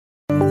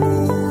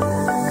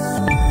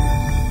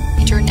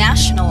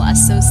National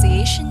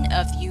Association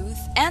of Youth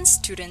and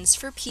Students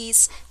for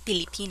Peace,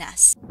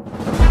 Pilipinas.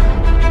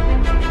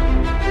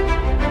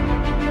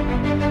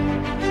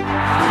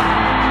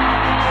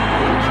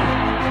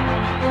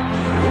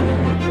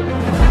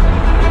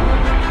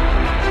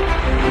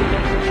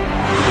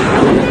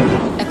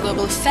 A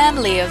global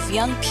family of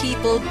young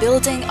people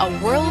building a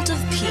world of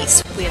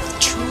peace with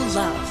true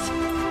love.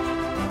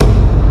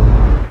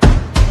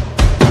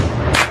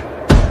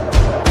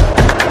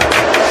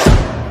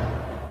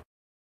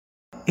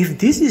 If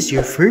this is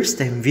your first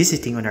time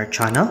visiting on our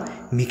channel,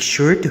 make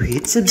sure to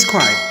hit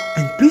subscribe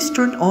and please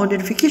turn on the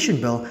notification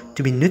bell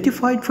to be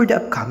notified for the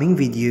upcoming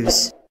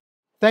videos.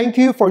 Thank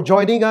you for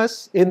joining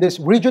us in this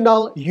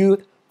Regional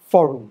Youth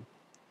Forum.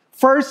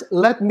 First,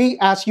 let me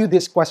ask you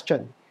this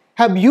question.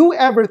 Have you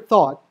ever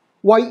thought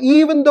why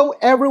even though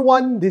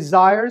everyone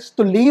desires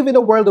to live in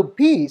a world of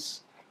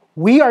peace,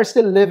 we are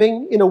still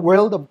living in a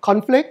world of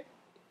conflict?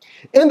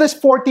 In this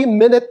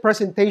 40-minute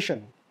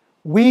presentation,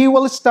 we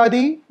will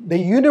study the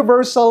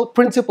universal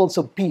principles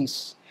of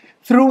peace.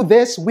 Through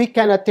this, we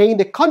can attain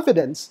the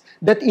confidence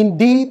that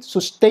indeed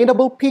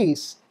sustainable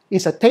peace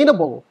is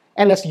attainable.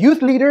 And as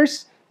youth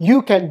leaders,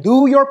 you can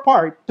do your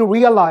part to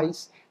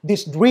realize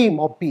this dream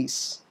of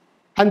peace.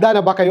 Handa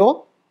na ba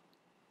kayo?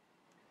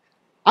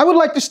 I would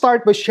like to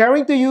start by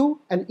sharing to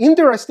you an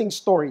interesting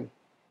story.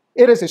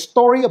 It is a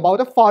story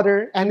about a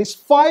father and his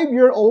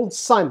 5-year-old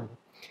son.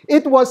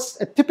 It was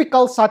a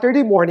typical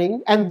Saturday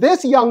morning, and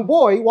this young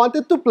boy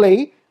wanted to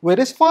play with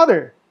his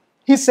father.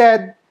 He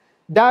said,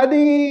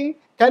 "Daddy,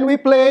 can we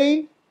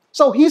play?"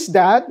 So his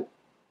dad,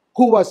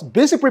 who was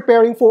busy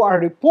preparing for a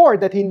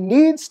report that he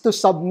needs to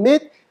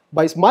submit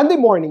by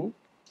Monday morning,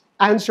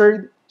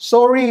 answered,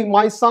 "Sorry,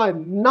 my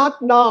son,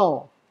 not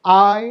now.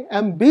 I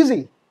am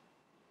busy."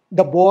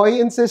 The boy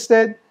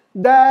insisted,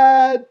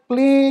 "Dad,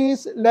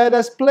 please let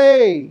us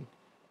play."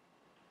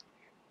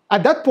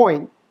 At that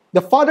point, the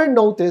father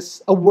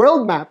noticed a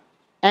world map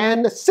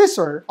and a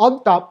scissor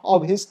on top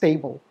of his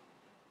table.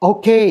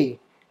 "Okay,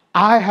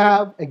 I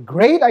have a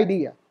great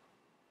idea."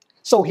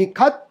 So he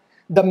cut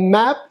the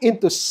map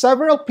into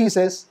several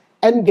pieces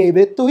and gave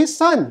it to his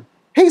son.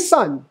 "Hey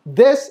son,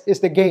 this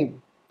is the game."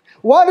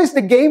 "What is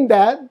the game,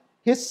 Dad?"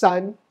 his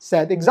son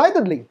said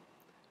excitedly.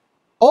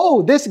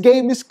 "Oh, this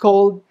game is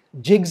called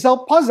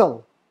jigsaw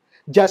puzzle.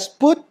 Just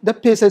put the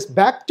pieces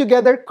back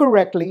together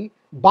correctly,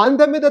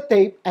 bond them with the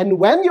tape, and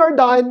when you're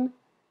done,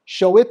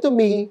 show it to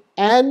me,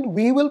 and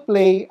we will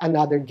play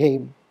another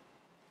game."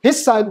 His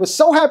son was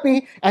so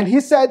happy, and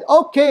he said,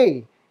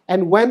 "Okay,"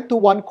 and went to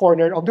one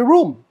corner of the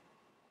room.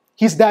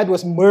 His dad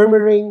was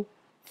murmuring,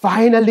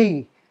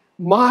 "Finally,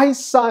 my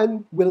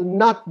son will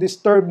not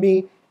disturb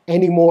me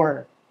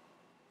anymore."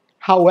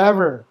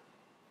 However,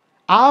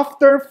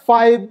 after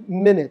 5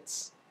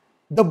 minutes,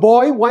 the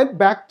boy went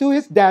back to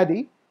his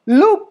daddy.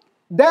 "Look,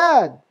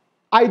 Dad,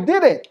 I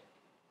did it."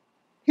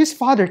 His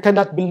father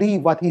cannot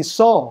believe what he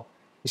saw.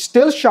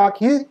 Still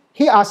shocked,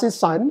 he asked his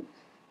son,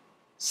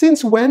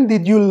 "Since when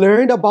did you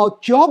learn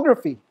about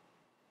geography?"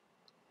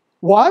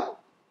 "What?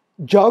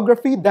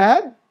 Geography,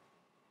 Dad?"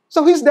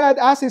 So his dad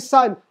asked his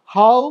son,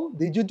 "How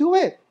did you do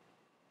it?"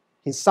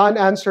 His son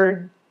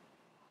answered,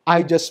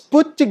 "I just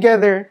put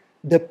together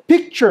the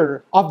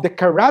picture of the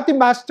karate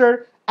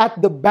master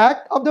at the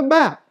back of the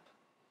map.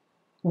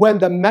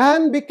 When the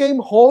man became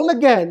whole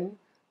again,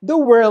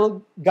 the world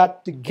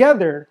got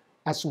together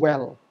as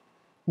well.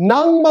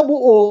 Nang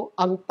mabuo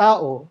ang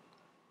tao,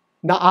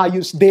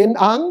 naayos din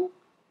ang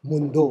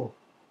mundo."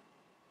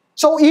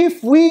 So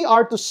if we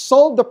are to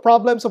solve the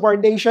problems of our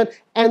nation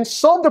and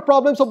solve the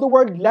problems of the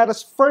world, let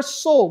us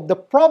first solve the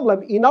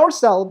problem in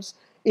ourselves,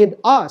 in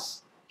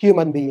us,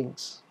 human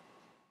beings.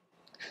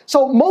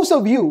 So most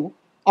of you,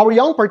 our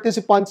young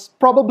participants,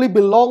 probably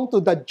belong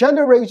to the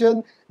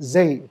Generation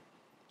Z.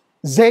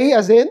 Z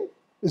as in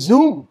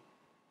Zoom.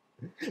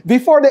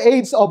 Before the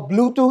age of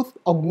Bluetooth,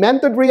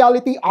 augmented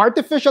reality,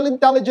 artificial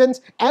intelligence,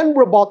 and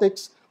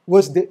robotics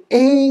was the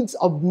age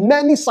of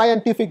many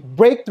scientific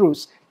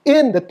breakthroughs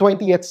in the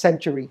 20th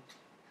century.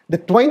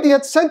 The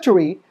 20th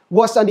century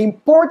was an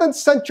important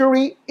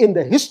century in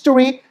the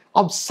history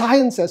of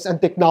sciences and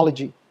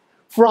technology.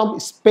 From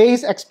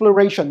space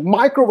exploration,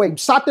 microwave,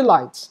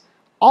 satellites,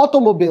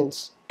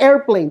 automobiles,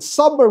 airplanes,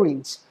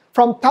 submarines,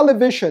 from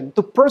television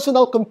to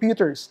personal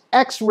computers,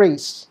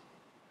 X-rays,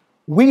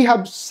 we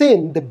have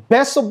seen the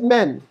best of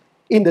men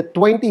in the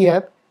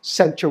 20th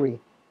century.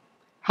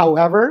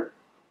 However,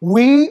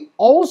 we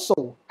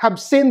also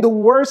have seen the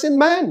worst in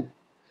man,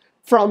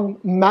 from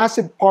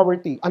massive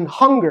poverty and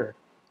hunger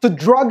to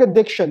drug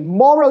addiction,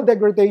 moral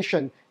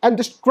degradation, and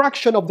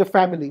destruction of the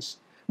families,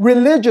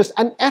 religious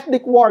and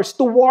ethnic wars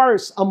to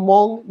wars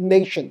among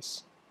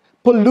nations,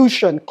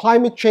 pollution,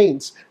 climate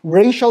change,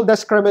 racial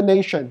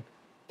discrimination,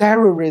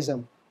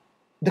 terrorism.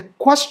 The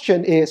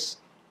question is,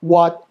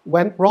 what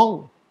went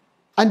wrong?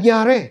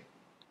 Anyari.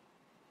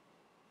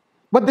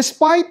 But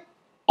despite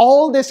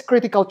all these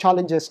critical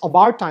challenges of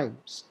our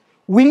times,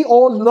 we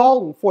all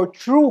long for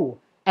true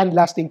and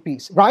lasting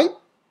peace, right?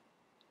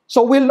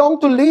 So we long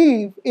to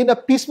live in a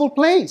peaceful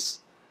place.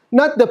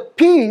 Not the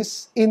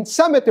peace in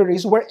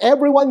cemeteries where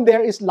everyone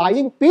there is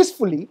lying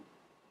peacefully,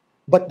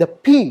 but the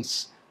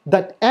peace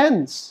that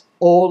ends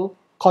all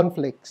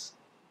conflicts.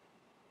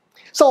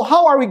 So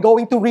how are we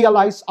going to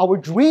realize our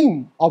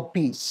dream of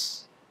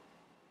peace?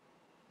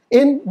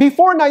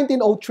 Before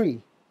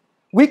 1903,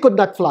 we could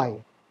not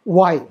fly.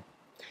 Why?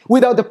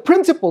 Without the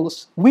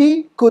principles,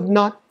 we could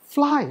not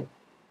fly.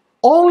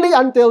 Only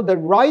until the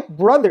Wright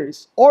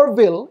brothers,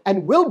 Orville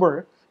and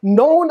Wilbur,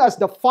 known as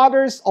the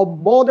fathers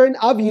of modern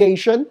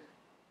aviation,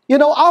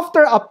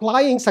 after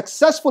applying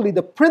successfully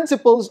the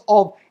principles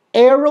of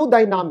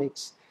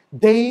aerodynamics,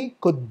 they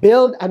could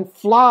build and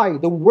fly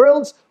the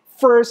world's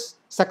first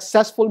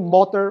successful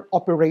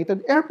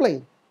motor-operated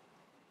airplane.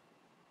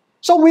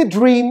 So we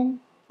dream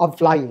of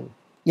flying.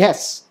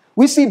 Yes,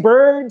 we see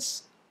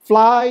birds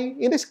fly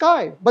in the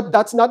sky, but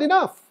that's not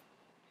enough.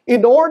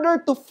 In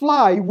order to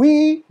fly,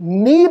 we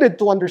needed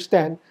to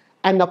understand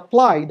and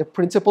apply the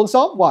principles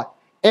of what?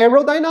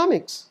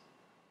 Aerodynamics.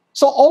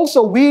 So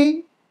also,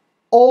 we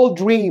all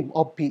dream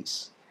of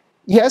peace.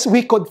 Yes,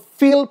 we could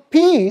feel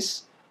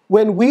peace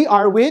when we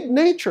are with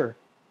nature.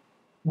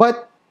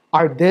 But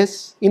are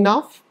this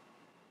enough?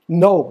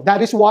 No.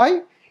 That is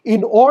why,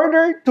 in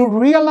order to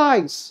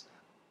realize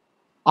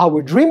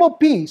our dream of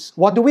peace,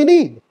 what do we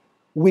need?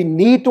 We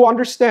need to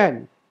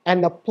understand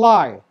and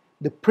apply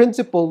the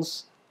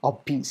principles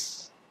of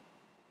peace.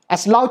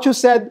 As Lao Tzu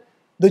said,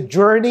 the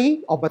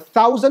journey of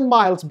 1,000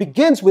 miles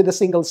begins with a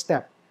single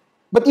step.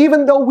 But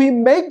even though we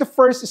make the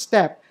first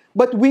step,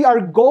 but we are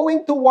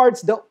going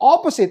towards the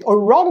opposite or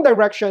wrong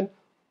direction,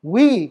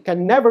 we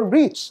can never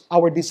reach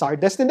our desired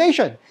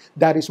destination.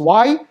 That is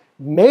why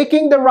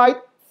making the right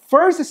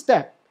first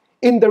step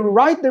in the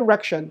right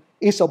direction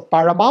is of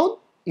paramount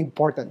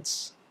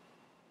importance.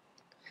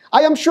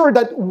 I am sure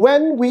that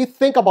when we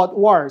think about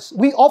wars,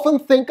 we often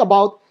think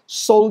about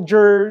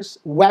soldiers,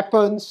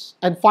 weapons,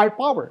 and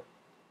firepower.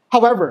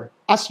 However,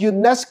 as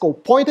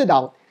UNESCO pointed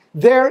out,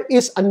 there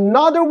is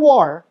another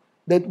war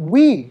that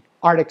we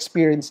are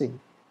experiencing.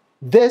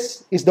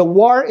 This is the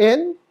war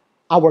in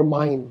our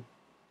mind.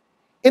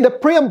 In the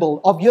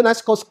preamble of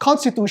UNESCO's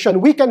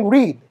constitution, we can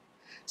read,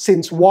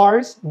 "Since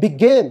wars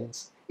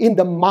begins in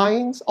the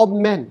minds of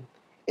men,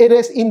 it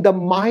is in the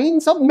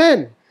minds of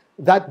men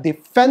that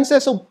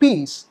defenses of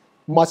peace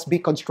must be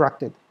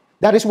constructed."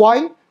 That is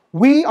why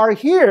we are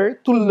here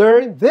to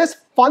learn these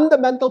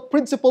fundamental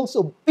principles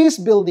of peace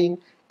building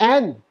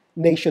and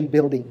nation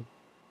building.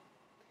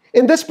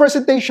 In this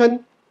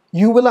presentation,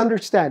 you will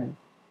understand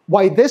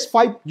why these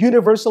 5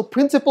 universal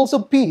principles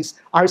of peace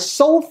are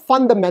so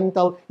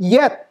fundamental,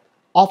 yet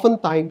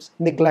oftentimes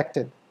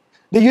neglected.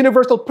 The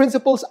universal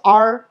principles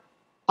are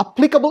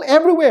applicable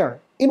everywhere,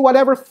 in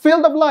whatever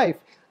field of life,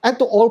 and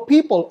to all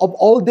people of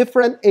all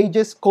different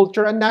ages,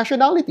 culture, and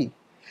nationality.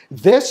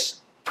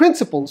 These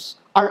principles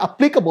are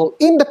applicable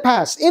in the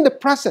past, in the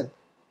present,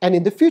 and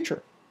in the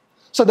future.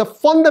 So the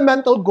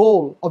fundamental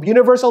goal of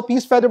Universal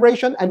Peace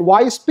Federation and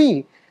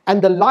YSP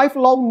and the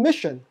lifelong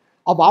mission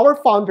of our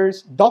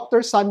founders,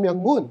 Dr. Sun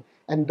Myung Moon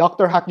and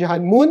Dr. Hak Ja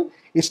Han Moon,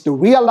 is to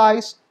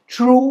realize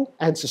true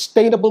and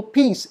sustainable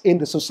peace in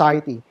the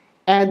society.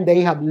 And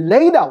they have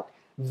laid out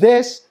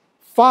these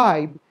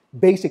 5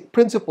 basic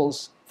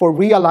principles for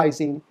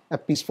realizing a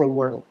peaceful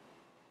world.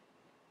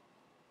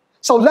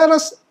 So let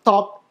us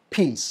talk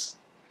peace.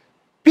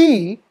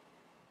 P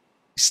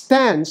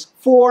stands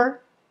for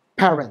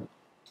parent.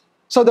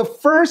 So the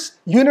first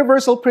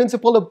universal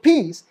principle of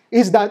peace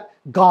is that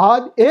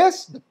God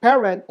is the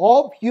parent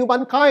of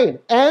humankind,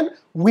 and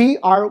we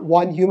are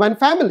one human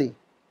family.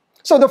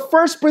 So the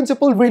first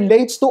principle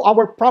relates to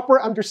our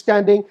proper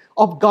understanding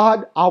of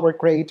God, our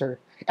Creator,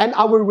 and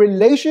our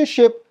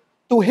relationship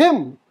to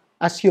Him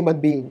as human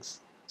beings.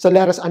 So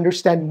let us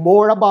understand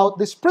more about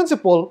this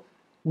principle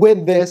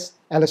with this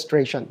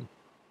illustration.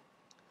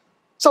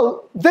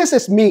 So this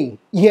is me.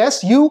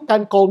 Yes, you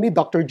can call me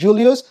Dr.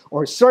 Julius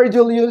or Sir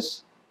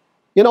Julius.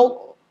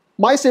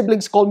 My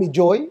siblings call me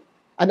Joy,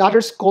 and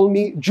others call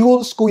me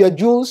Jules, Kuya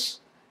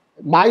Jules.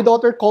 My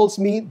daughter calls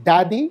me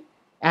Daddy,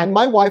 and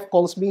my wife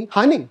calls me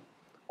Honey.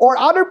 Or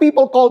other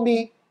people call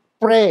me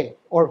Pre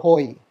or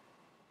Hoy.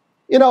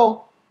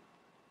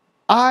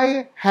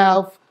 I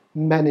have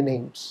many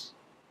names,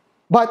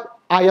 but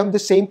I am the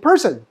same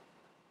person.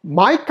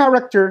 My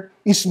character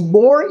is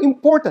more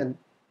important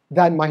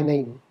than my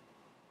name.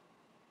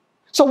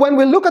 So when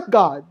we look at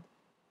God,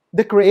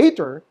 the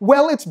Creator,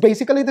 well, it's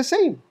basically the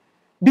same.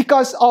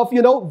 Because of,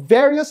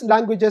 various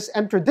languages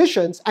and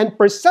traditions and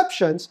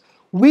perceptions,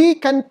 we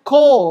can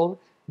call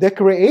the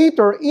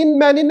Creator in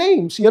many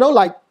names,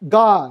 like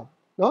God,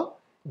 no?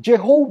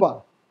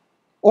 Jehovah,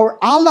 or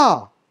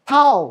Allah,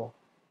 Tao,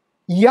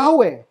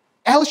 Yahweh,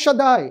 El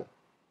Shaddai,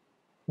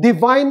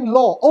 divine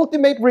law,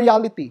 ultimate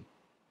reality,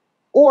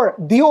 or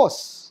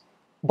Dios,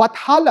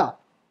 Bathala,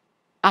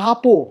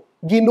 Apo,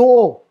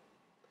 Ginoo.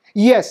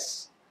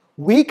 Yes,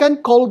 we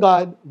can call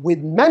God with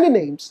many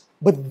names,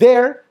 but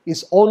there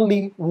is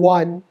only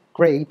one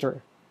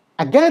Creator.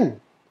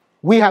 Again,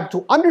 we have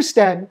to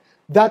understand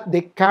that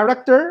the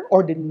character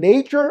or the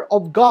nature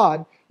of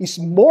God is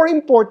more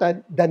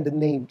important than the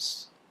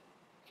names.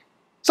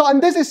 So,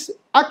 and this is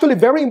actually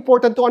very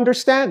important to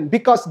understand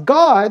because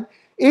God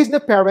is the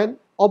parent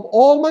of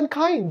all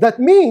mankind. That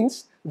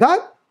means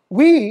that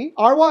we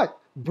are what?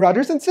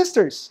 Brothers and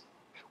sisters.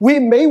 We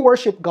may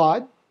worship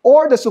God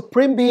or the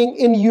Supreme Being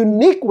in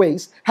unique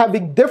ways,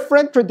 having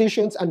different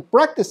traditions and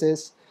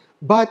practices,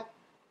 but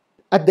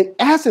at the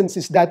essence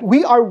is that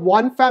we are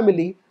one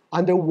family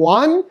under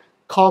one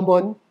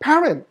common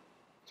parent.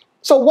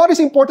 So what is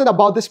important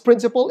about this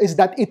principle is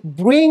that it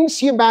brings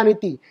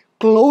humanity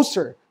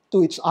closer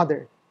to each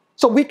other.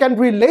 So we can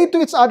relate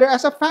to each other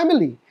as a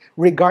family,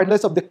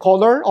 regardless of the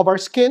color of our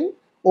skin,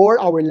 or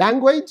our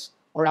language,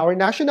 or our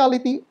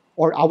nationality,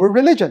 or our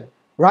religion,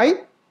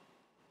 right?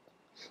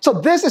 So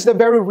this is the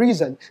very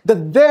reason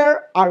that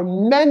there are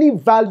many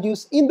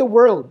values in the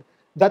world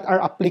that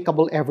are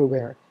applicable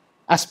everywhere.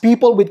 As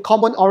people with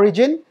common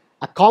origin,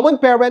 a common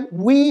parent,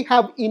 we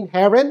have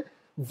inherent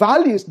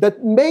values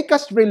that make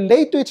us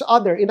relate to each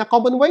other in a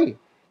common way.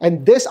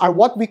 And these are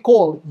what we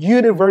call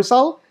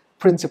universal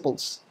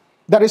principles.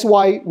 That is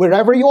why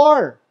wherever you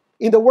are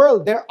in the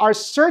world, there are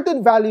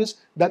certain values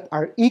that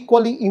are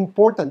equally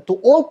important to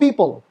all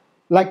people,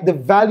 like the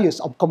values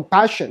of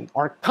compassion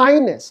or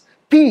kindness,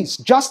 peace,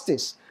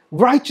 justice,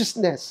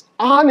 righteousness,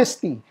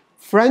 honesty,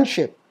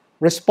 friendship,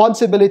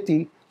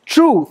 responsibility,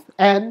 truth,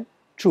 and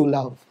true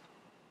love.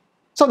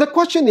 So the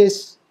question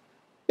is,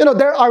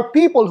 there are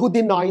people who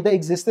deny the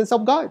existence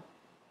of God.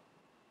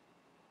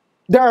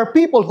 There are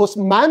people whose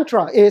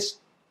mantra is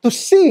to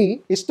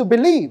see is to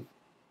believe.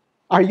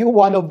 Are you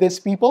one of these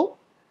people?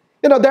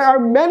 There are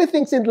many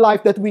things in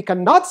life that we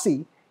cannot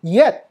see,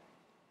 yet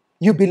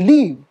you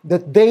believe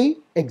that they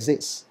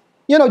exist.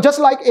 Just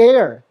like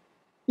air.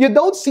 You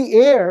don't see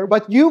air,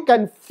 but you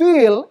can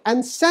feel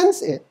and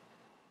sense it.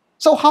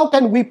 So how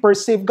can we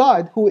perceive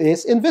God who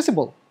is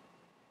invisible?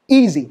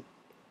 Easy.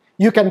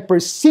 You can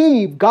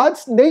perceive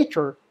God's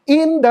nature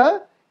in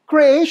the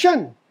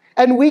creation.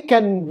 And we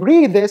can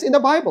read this in the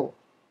Bible.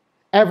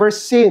 Ever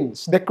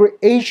since the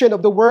creation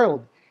of the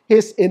world,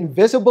 His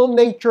invisible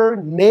nature,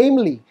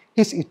 namely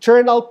His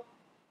eternal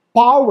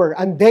power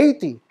and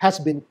deity, has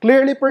been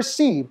clearly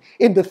perceived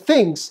in the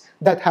things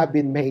that have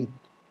been made.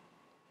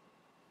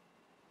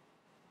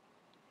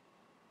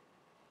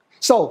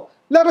 So,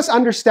 let us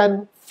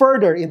understand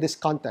further in this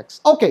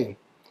context. Okay,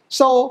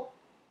 so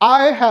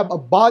I have a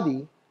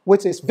body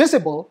which is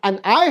visible,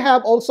 and I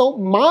have also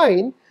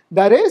mind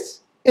that is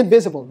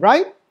invisible,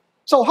 right?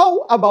 So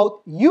how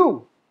about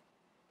you?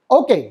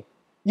 Okay,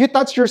 you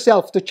touch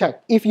yourself to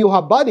check if you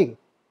have body.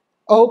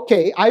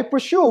 Okay, I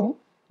presume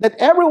that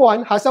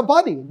everyone has a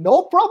body,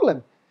 no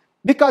problem.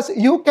 Because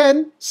you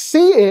can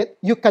see it,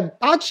 you can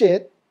touch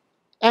it,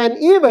 and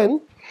even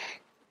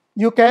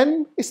you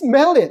can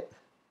smell it.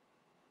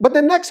 But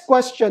the next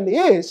question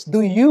is,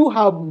 do you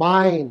have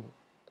mind?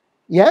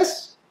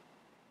 Yes?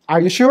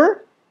 Are you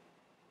sure?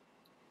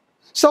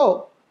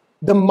 So,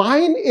 the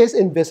mind is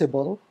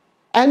invisible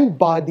and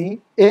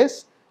body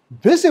is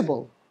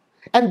visible.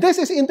 And this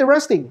is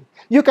interesting.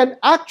 You can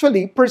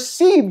actually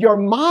perceive your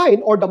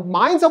mind or the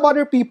minds of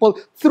other people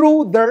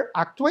through their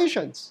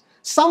actuations.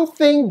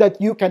 Something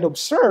that you can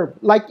observe,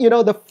 like,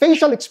 the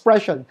facial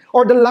expression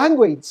or the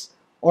language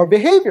or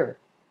behavior.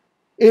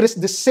 It is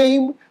the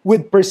same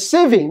with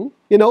perceiving,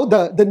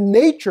 the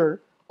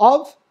nature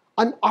of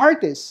an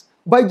artist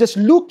by just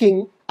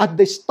looking at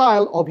the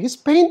style of his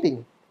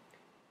painting.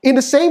 In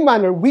the same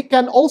manner, we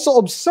can also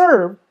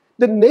observe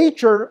the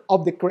nature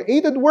of the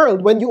created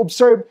world. When you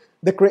observe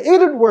the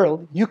created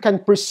world, you can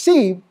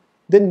perceive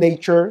the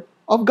nature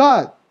of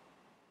God.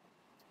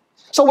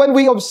 So when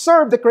we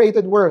observe the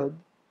created world,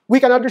 we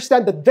can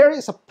understand that there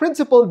is a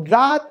principle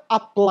that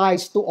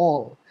applies to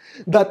all.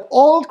 That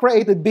all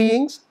created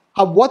beings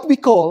have what we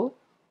call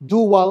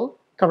dual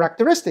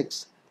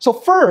characteristics. So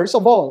first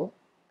of all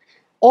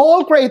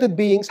created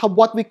beings have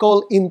what we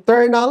call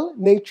internal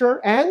nature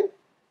and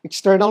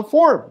external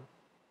form.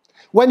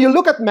 When you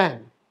look at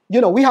man,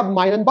 we have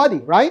mind and body,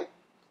 right?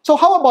 So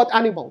how about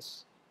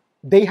animals?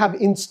 They have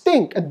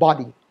instinct and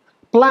body.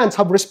 Plants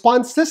have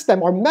response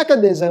system or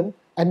mechanism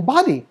and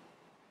body.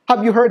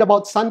 Have you heard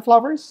about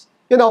sunflowers?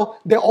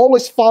 They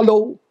always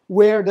follow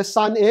where the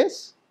sun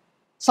is.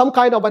 Some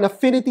kind of an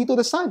affinity to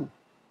the sun.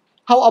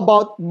 How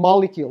about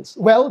molecules?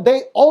 Well,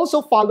 they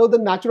also follow the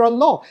natural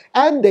law,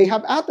 and they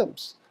have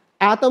atoms.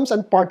 Atoms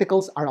and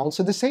particles are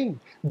also the same.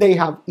 They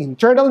have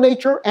internal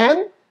nature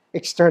and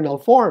external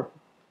form.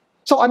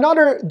 So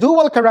another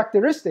dual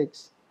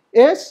characteristics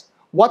is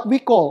what we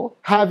call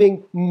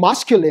having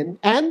masculine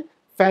and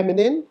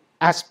feminine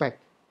aspect,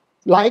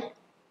 like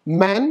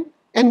man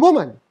and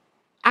woman.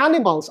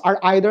 Animals are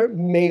either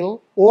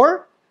male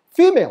or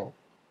female.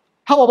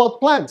 How about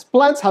plants?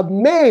 Plants have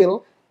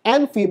male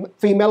and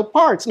female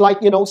parts, like,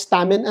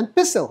 stamen and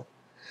pistil.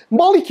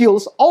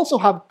 Molecules also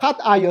have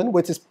cation,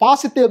 which is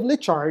positively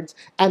charged,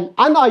 and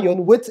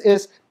anion, which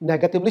is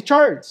negatively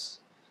charged.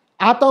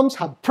 Atoms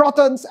have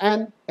protons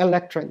and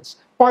electrons.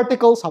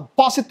 Particles have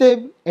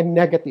positive and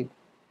negative.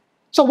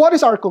 So what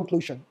is our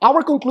conclusion?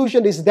 Our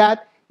conclusion is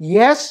that,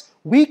 yes,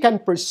 we can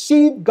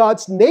perceive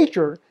God's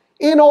nature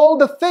in all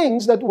the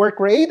things that were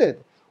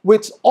created.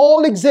 which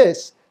all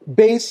exist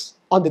based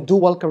on the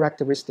dual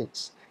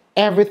characteristics.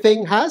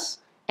 Everything has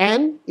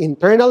an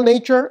internal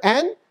nature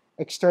and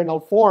external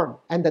form,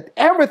 and that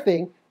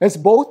everything has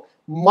both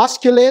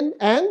masculine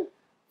and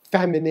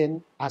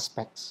feminine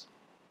aspects.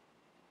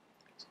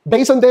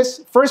 Based on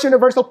this first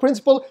universal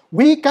principle,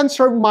 we can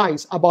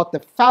surmise about the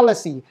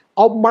fallacy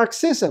of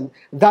Marxism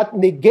that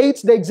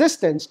negates the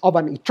existence of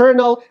an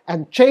eternal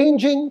and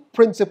changing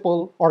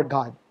principle or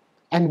God.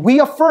 And we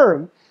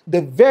affirm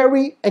the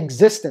very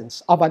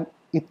existence of an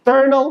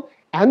eternal,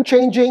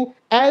 unchanging,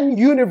 and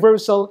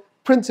universal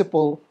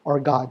principle or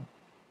God.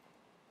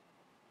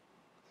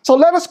 So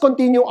let us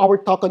continue our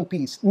talk on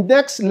peace.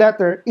 Next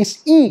letter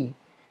is E,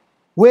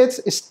 which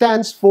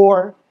stands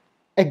for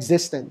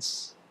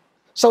existence.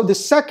 So the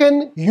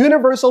second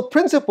universal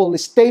principle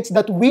states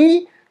that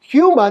we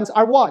humans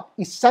are what?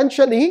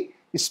 Essentially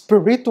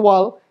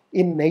spiritual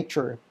in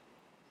nature.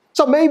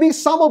 So maybe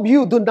some of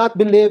you do not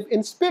believe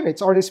in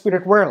spirits or the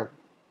spirit world.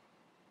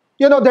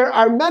 You know, there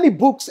are many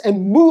books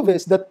and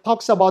movies that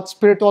talks about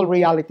spiritual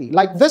reality,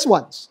 like this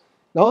ones,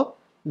 no?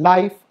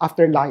 Life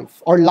After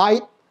Life, or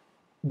Light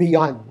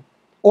Beyond,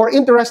 or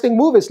interesting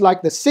movies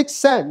like The Sixth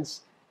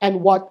Sense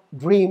and What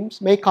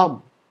Dreams May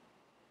Come.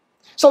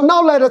 So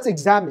now let us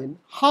examine,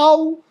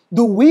 how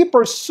do we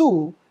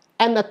pursue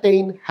and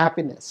attain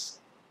happiness?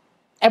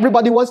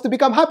 Everybody wants to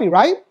become happy,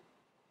 right?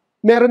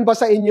 Meron ba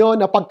sa inyo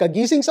na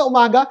pagkagising sa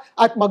umaga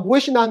at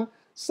mag-wish ng,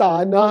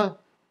 sana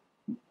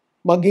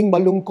maging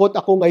malungkot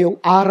ako ngayong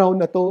araw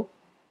na to?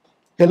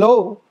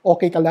 Hello?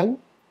 Okay ka lang?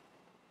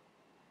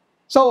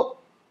 So,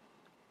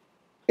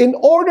 in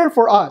order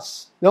for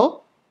us,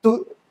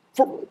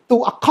 to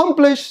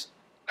accomplish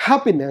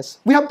happiness,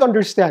 we have to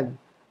understand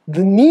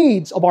the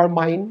needs of our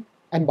mind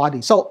and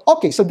body. So,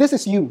 okay, so this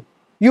is you.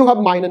 You have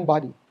mind and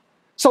body.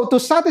 So to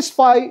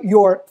satisfy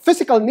your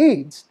physical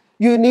needs,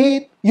 you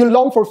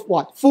long for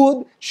what?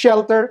 Food,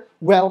 shelter,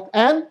 wealth,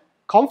 and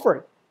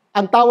comfort.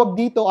 Ang tawag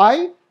dito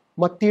ay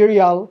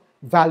material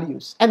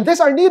values. And these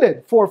are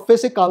needed for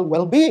physical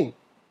well-being.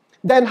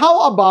 Then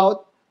how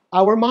about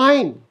our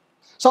mind?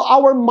 So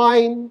our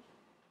mind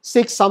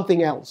seeks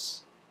something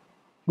else.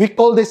 We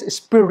call this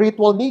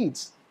spiritual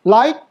needs.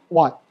 Like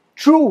what?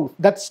 Truth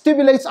that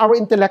stimulates our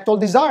intellectual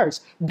desires.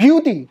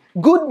 Beauty,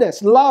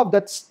 goodness, love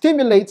that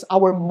stimulates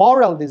our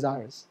moral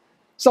desires.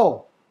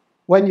 So,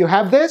 when you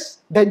have this,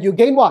 then you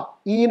gain what?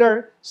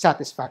 Inner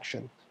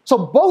satisfaction. So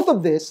both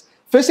of this,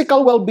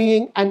 physical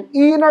well-being and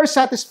inner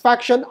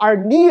satisfaction, are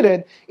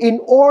needed in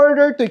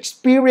order to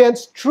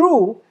experience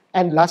true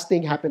and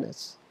lasting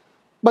happiness.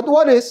 But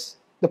what is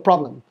the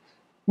problem?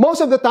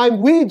 Most of the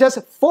time, we just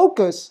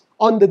focus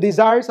on the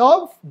desires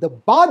of the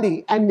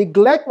body and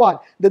neglect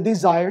what? The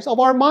desires of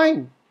our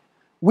mind.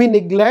 We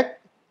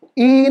neglect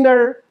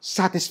inner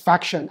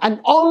satisfaction and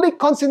only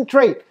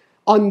concentrate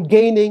on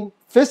gaining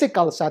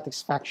physical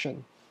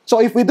satisfaction. So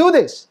if we do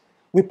this,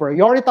 we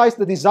prioritize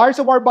the desires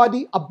of our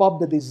body above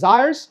the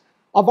desires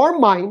of our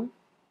mind.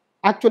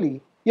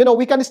 Actually,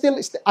 we can still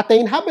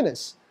attain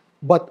happiness,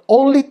 but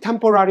only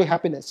temporary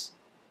happiness.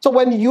 So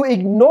when you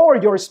ignore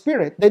your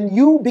spirit, then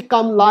you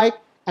become like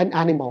an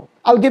animal.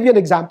 I'll give you an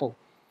example.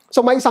 So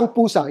may isang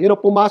pusa,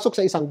 pumasok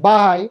sa isang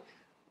bahay,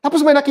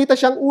 tapos may nakita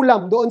siyang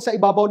ulam doon sa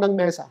ibabaw ng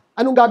mesa.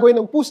 Anong gagawin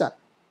ng pusa?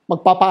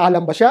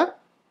 Magpapaalam ba siya?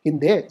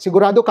 Hindi.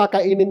 Sigurado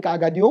kakainin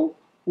kaagad yung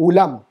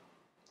ulam.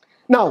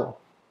 Now,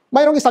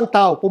 mayroong isang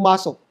tao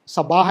pumasok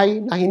sa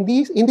bahay na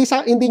hindi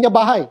niya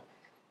bahay.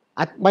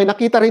 At may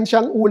nakita rin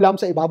siyang ulam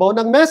sa ibabaw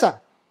ng mesa.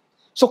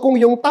 So kung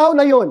yung tao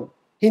na yon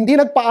hindi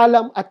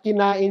nagpaalam at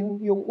kinain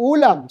yung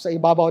ulam sa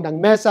ibabaw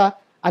ng mesa,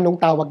 anong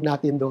tawag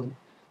natin doon?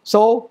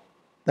 So,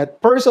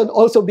 that person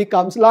also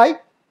becomes like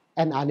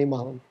an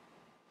animal.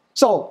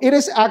 So, it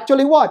is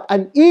actually what?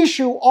 An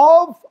issue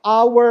of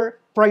our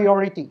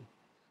priority.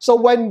 So,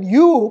 when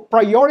you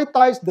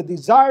prioritize the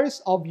desires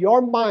of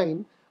your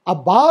mind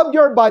above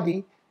your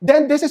body,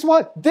 then this is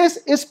what? This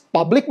is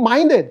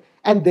public-minded,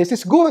 and this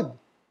is good.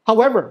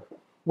 However,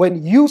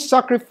 when you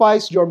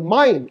sacrifice your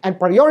mind and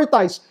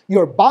prioritize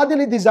your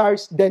bodily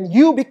desires, then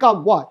you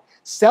become what?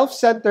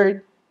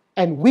 Self-centered,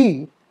 and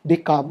we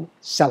become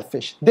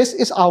selfish. This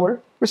is our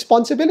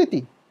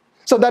responsibility.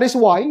 So that is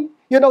why,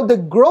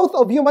 the growth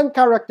of human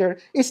character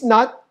is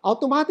not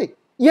automatic.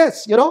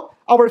 Yes,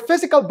 our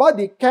physical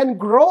body can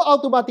grow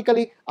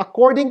automatically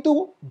according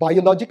to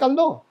biological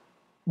law.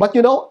 But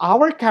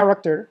our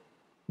character,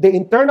 the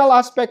internal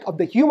aspect of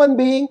the human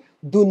being,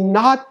 do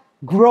not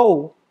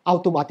grow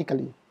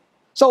automatically.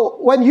 So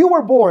when you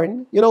were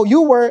born,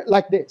 you were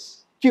like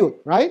this, cute,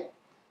 right?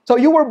 So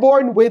you were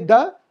born with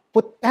the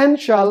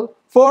potential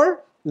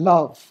for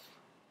love.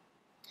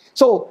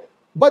 So,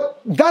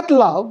 but that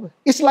love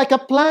is like a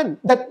plant.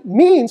 That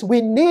means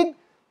we need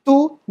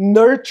to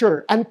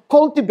nurture and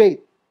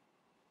cultivate.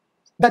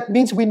 That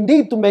means we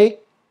need to make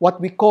what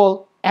we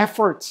call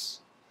efforts.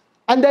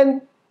 And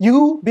then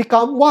you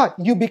become what?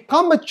 You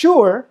become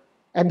mature,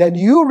 and then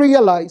you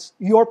realize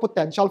your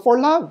potential for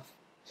love.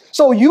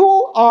 So you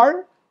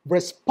are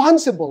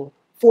responsible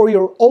for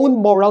your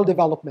own moral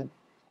development.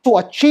 to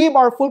achieve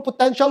our full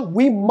potential,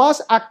 we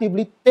must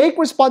actively take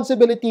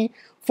responsibility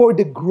for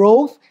the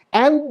growth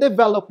and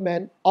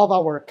development of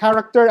our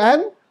character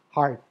and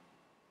heart.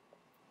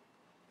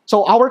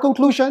 So our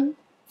conclusion,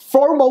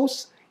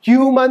 foremost,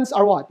 humans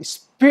are what?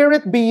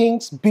 Spirit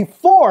beings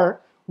before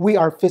we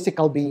are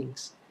physical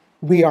beings.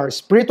 We are a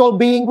spiritual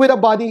being with a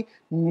body,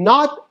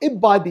 not a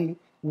body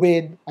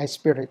with a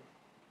spirit.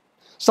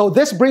 So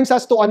this brings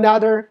us to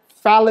another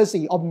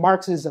fallacy of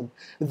Marxism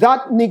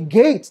that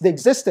negates the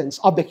existence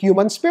of the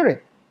human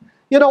spirit.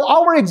 You know,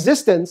 our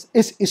existence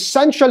is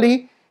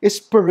essentially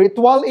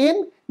spiritual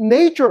in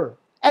nature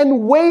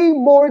and way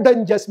more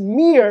than just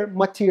mere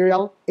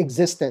material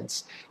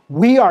existence.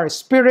 We are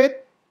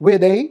spirit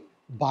with a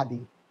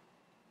body.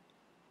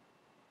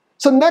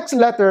 So next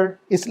letter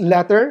is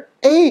letter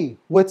A,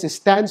 which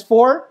stands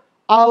for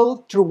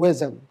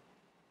altruism.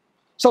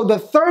 So the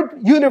third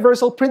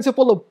universal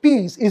principle of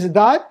peace is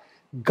that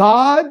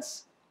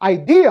God's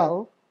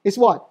ideal is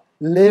what?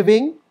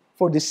 Living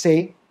for the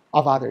sake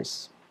of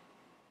others.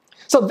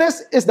 So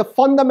this is the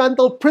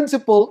fundamental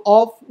principle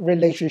of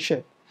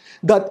relationship,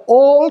 that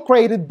all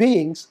created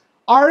beings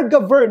are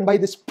governed by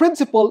this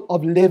principle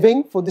of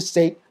living for the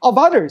sake of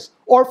others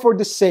or for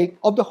the sake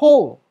of the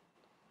whole.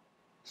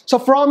 So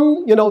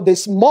from, the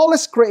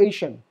smallest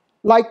creation,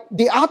 like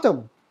the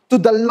atom, to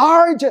the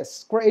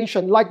largest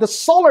creation, like the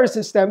solar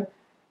system,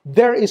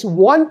 there is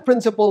one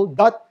principle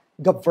that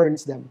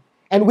governs them.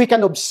 And we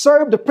can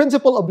observe the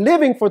principle of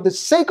living for the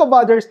sake of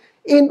others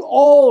in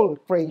all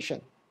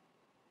creation.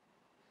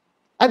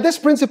 And this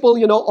principle,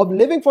 of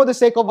living for the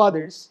sake of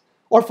others,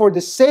 or for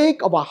the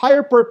sake of a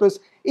higher purpose,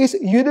 is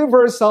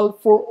universal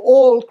for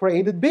all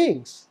created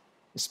beings,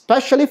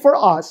 especially for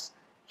us,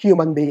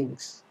 human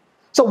beings.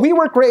 So we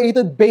were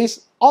created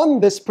based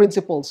on these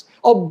principles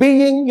of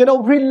being,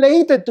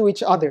 related to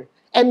each other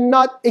and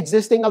not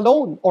existing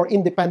alone or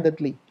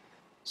independently.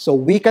 So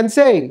we can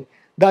say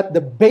that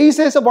the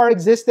basis of our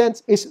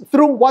existence is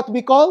through what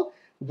we call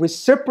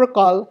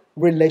reciprocal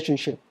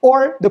relationship,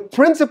 or the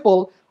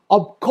principle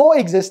of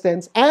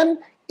coexistence and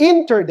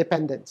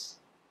interdependence.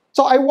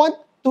 So I want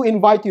to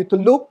invite you to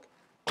look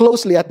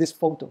closely at this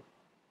photo.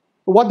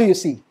 What do you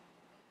see?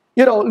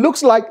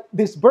 Looks like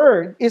this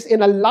bird is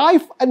in a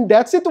life and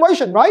death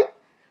situation, right?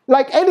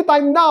 Like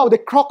anytime now, the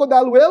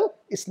crocodile will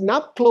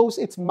snap close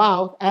its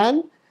mouth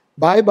and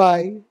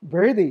bye-bye,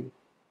 birdie.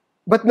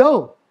 But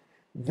no,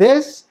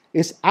 this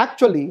is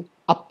actually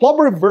a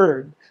plover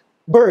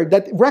bird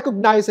that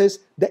recognizes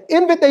the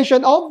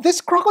invitation of this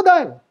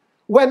crocodile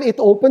when it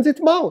opens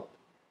its mouth.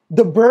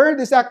 The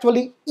bird is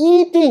actually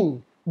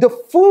eating the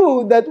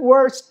food that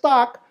were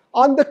stuck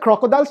on the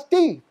crocodile's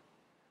teeth.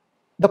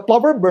 The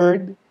plover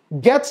bird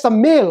gets a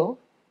meal,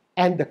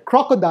 and the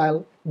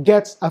crocodile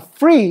gets a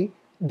free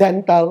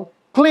dental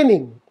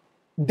cleaning.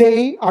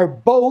 They are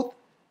both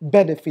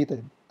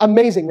benefited.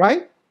 Amazing,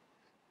 right?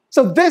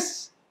 So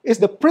this is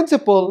the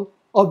principle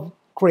of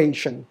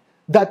creation,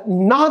 that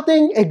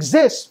nothing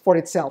exists for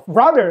itself,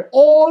 rather,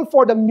 all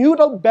for the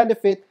mutual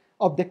benefit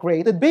of the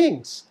created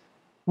beings.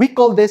 We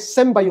call this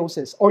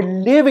symbiosis, or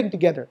living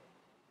together.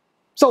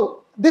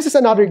 So this is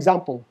another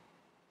example.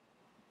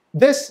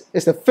 This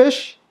is the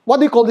fish. What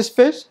do you call this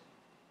fish?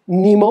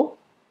 Nemo.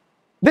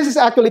 This is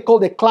actually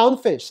called a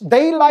clownfish.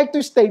 They like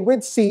to stay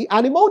with sea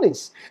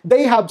anemones.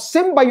 They have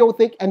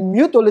symbiotic and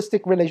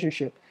mutualistic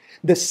relationship.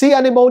 The sea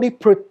anemone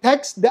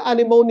protects the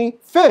anemone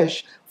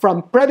fish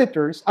from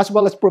predators, as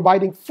well as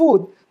providing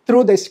food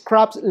through the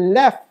scraps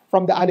left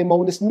from the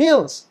anemone's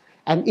meals.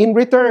 And in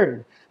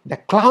return, the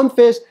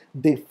clownfish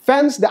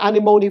defends the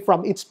anemone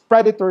from its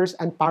predators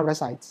and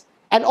parasites.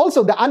 And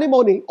also, the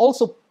anemone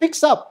also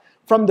picks up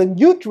from the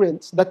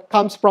nutrients that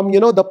comes from,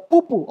 the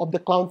poo-poo of the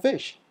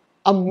clownfish.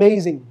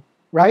 Amazing,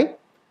 right?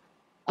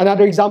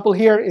 Another example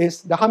here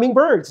is the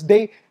hummingbirds.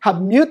 They have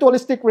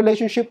mutualistic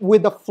relationship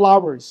with the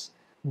flowers.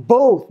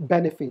 Both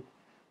benefit.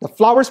 The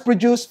flowers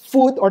produce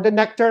food or the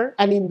nectar,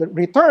 and in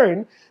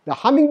return, the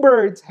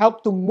hummingbirds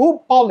help to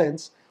move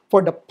pollens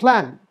for the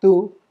plant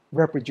to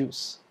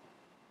reproduce.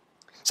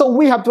 So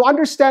we have to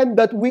understand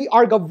that we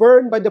are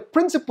governed by the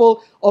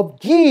principle of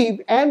give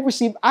and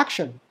receive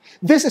action.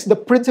 This is the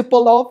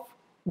principle of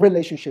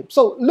relationship.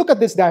 So look at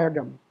this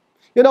diagram.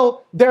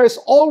 There is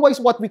always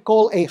what we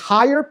call a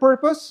higher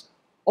purpose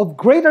of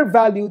greater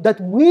value that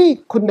we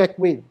connect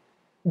with.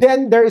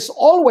 Then there is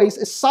always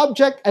a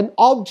subject and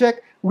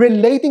object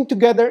relating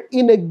together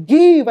in a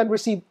give and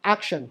receive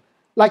action,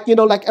 like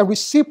a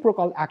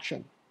reciprocal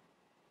action.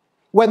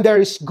 When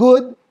there is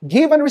good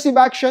give and receive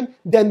action,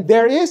 then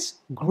there is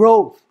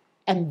growth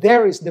and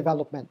there is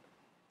development.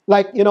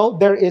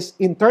 There is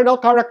internal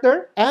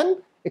character and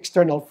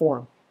external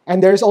form.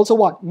 And there is also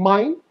what?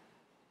 Mind.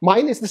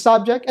 Mind is the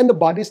subject and the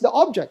body is the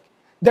object.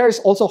 There is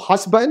also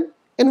husband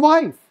and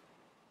wife,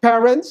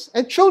 parents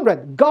and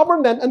children,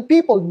 government and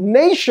people,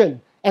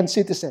 nation and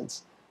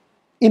citizens,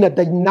 in a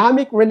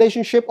dynamic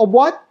relationship of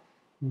what?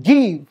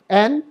 Give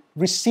and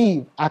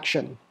receive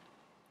action.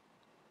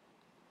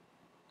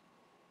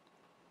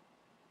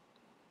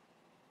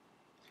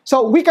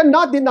 So we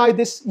cannot deny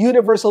this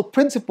universal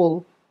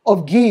principle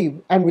of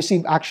give and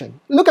receive action.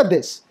 Look at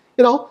this.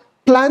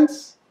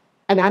 Plants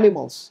and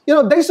animals.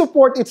 They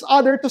support each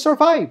other to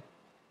survive.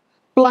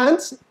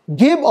 Plants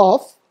give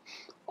off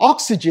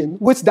oxygen,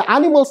 which the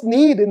animals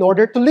need in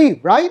order to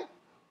live, right?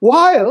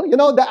 While,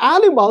 the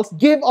animals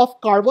give off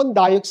carbon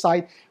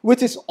dioxide,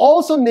 which is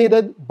also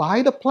needed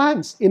by the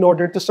plants in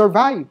order to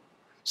survive.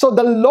 So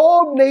the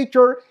law of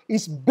nature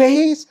is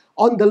based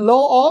on the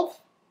law of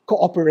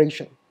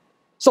cooperation.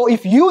 So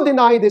if you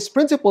deny this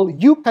principle,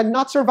 you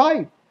cannot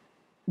survive.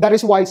 That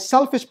is why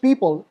selfish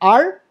people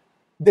are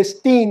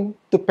destined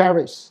to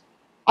perish.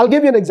 I'll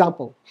give you an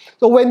example.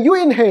 So when you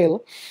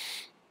inhale,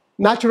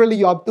 naturally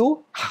you have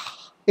to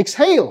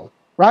exhale,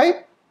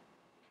 right?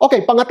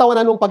 Okay,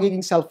 pangatawanan ng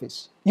pagiging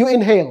selfish. You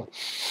inhale.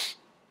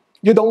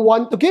 You don't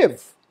want to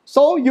give.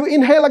 So you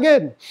inhale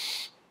again.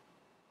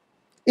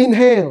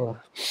 Inhale.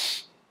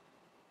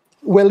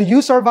 Will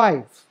you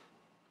survive?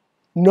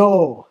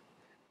 No.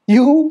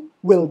 You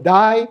will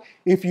die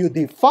if you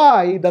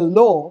defy the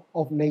law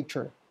of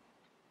nature.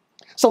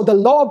 So the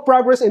law of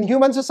progress in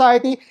human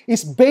society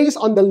is based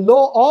on the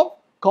law of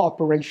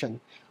cooperation.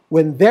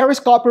 When there is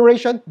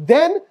cooperation,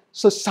 then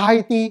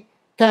society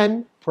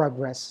can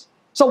progress.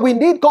 So we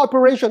need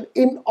cooperation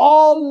in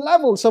all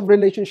levels of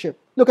relationship.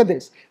 Look at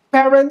this.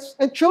 Parents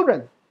and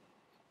children.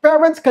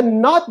 Parents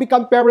cannot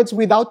become parents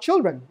without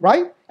children,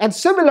 right? And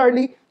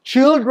similarly,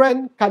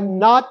 children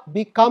cannot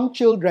become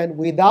children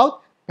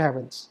without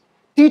parents.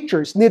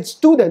 Teachers need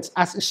students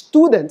as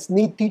students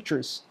need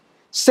teachers.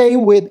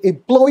 Same with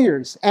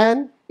employers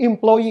and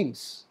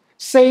employees.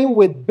 Same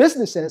with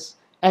businesses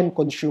and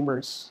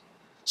consumers.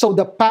 So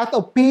the path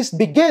of peace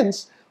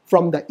begins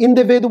from the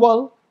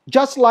individual,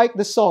 just like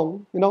the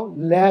song,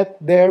 let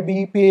there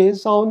be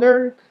peace on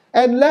earth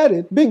and let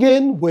it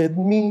begin with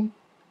me.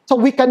 So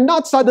we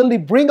cannot suddenly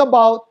bring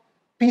about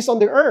peace on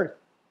the earth.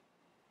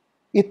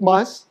 It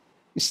must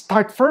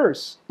start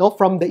first,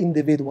 from the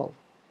individual.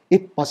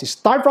 It must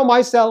start from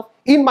myself,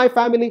 in my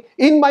family,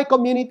 in my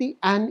community,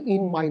 and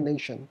in my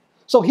nation.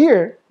 So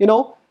here,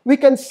 we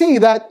can see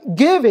that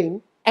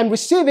giving and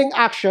receiving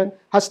action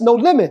has no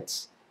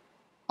limits.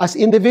 As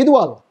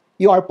individual,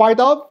 you are part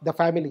of the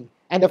family.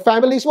 And the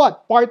family is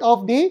what? Part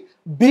of the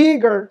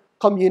bigger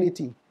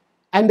community.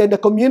 And then the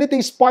community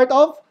is part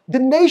of the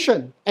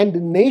nation. And the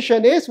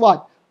nation is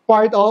what?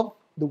 Part of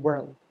the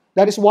world.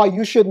 That is why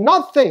you should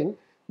not think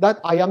that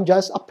I am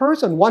just a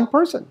person, one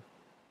person.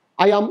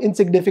 I am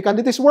insignificant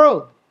in this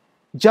world.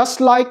 Just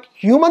like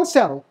human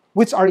cells,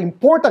 which are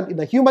important in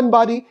the human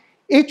body,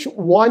 each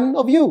one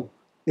of you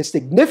is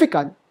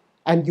significant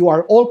and you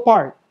are all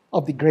part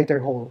of the greater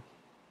whole.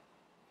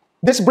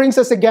 This brings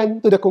us again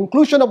to the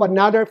conclusion of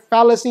another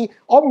fallacy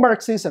of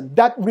Marxism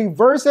that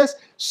reverses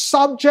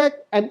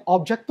subject and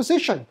object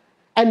position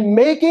and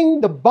making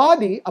the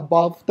body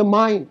above the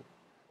mind.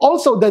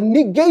 Also, the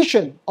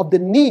negation of the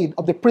need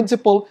of the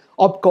principle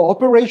of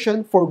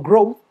cooperation for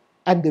growth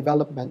and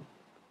development.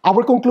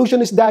 Our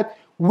conclusion is that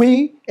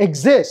we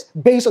exist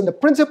based on the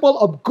principle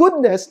of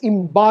goodness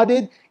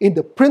embodied in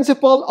the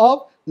principle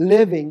of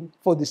living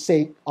for the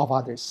sake of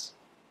others.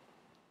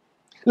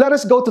 Let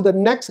us go to the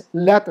next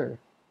letter.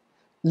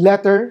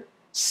 Letter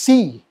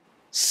C.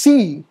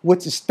 C,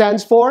 which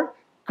stands for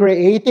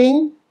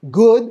creating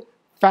good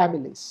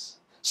families.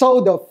 So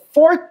the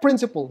fourth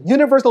principle,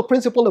 universal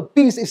principle of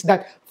peace, is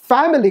that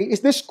family is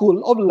the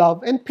school of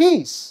love and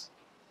peace.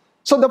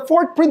 So the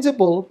fourth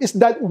principle is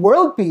that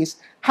world peace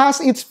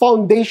has its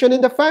foundation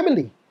in the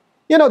family.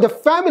 The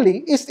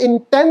family is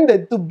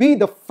intended to be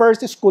the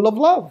first school of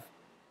love.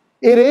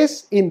 It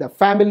is in the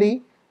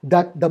family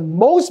that the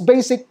most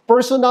basic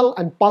personal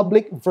and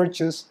public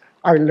virtues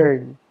are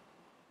learned.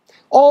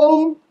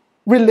 All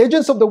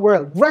religions of the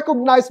world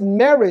recognize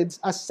marriage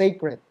as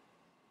sacred.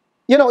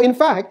 In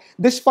fact,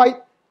 despite,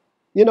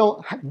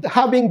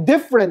 having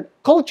different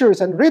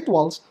cultures and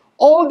rituals,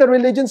 all the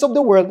religions of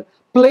the world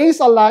place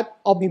a lot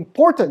of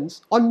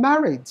importance on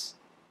marriage.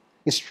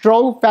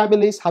 Strong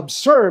families have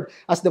served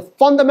as the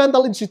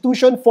fundamental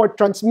institution for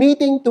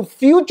transmitting to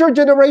future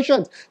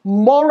generations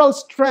moral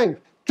strength,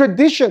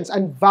 traditions,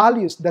 and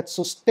values that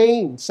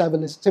sustain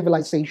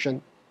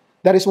civilization.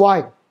 That is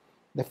why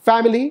the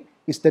family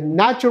is the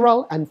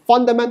natural and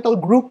fundamental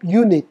group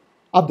unit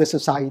of the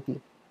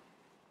society.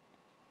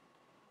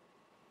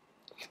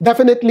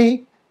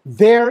 Definitely,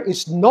 there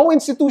is no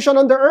institution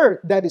on the earth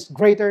that is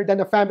greater than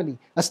a family.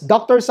 As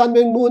Dr. Sun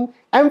Myung Moon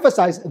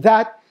emphasized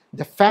that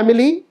the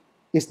family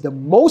is the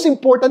most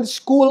important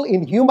school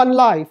in human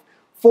life,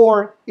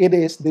 for it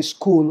is the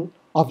school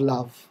of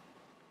love.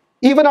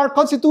 Even our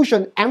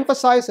Constitution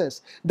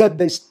emphasizes that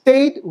the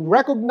state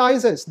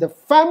recognizes the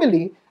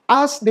family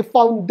as the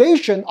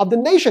foundation of the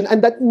nation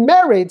and that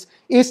marriage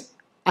is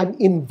an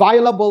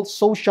inviolable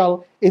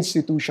social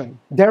institution.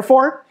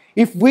 Therefore,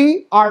 if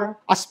we are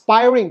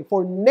aspiring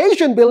for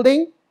nation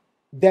building,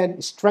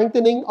 then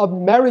strengthening of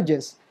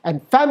marriages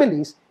and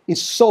families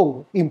is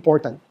so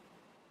important.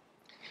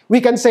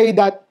 We can say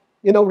that,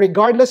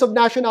 regardless of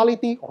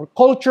nationality or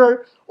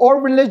culture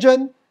or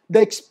religion, the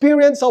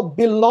experience of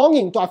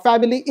belonging to a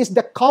family is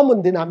the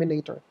common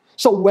denominator.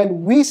 So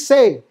when we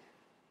say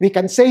we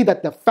can say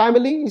that the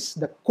family is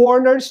the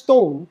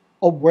cornerstone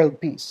of world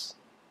peace.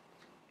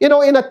 You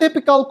know, in a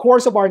typical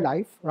course of our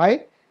life,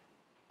 right?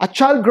 A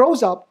child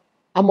grows up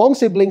among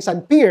siblings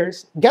and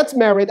peers, gets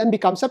married, and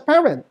becomes a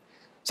parent.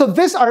 So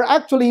these are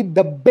actually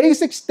the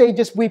basic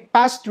stages we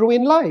pass through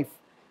in life.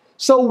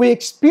 So we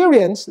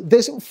experience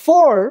these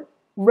four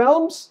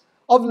realms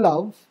of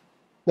love,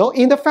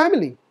 in the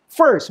family.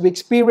 First, we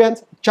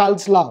experience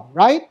child's love,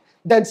 right?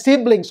 Then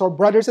siblings or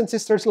brothers and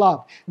sisters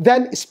love.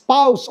 Then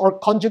spouse or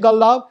conjugal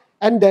love.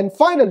 And then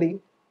finally,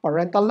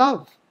 parental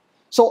love.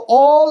 So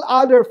all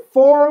other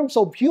forms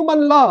of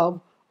human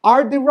love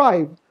are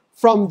derived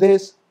from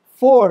these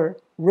four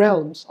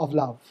realms of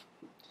love.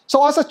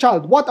 So as a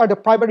child, what are the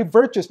primary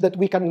virtues that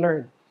we can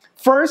learn?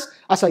 First,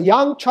 as a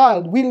young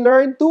child, we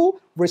learn to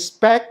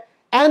respect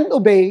and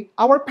obey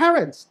our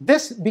parents.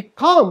 This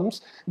becomes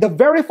the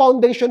very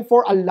foundation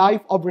for a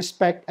life of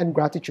respect and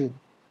gratitude.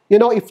 You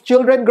know, if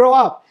children grow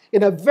up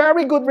in a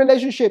very good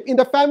relationship in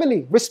the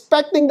family,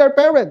 respecting their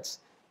parents,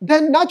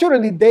 then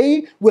naturally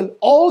they will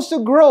also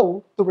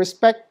grow to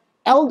respect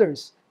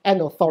elders and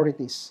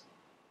authorities.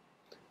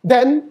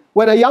 Then,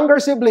 when a younger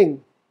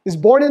sibling is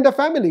born in the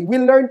family, we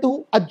learn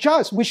to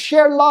adjust, we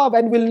share love,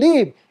 and we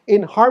live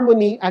in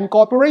harmony and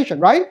cooperation,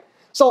 right?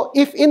 So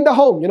if in the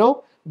home,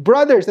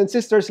 brothers and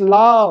sisters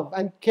love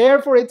and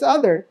care for each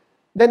other,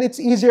 then it's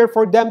easier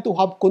for them to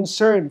have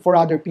concern for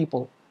other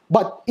people.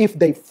 But if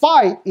they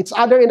fight each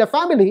other in the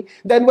family,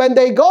 then when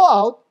they go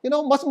out,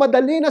 mas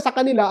madali na sa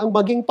kanila ang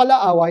maging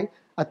palaaway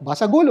at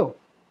basagulo.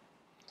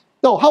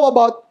 Now, how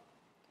about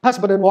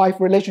husband and wife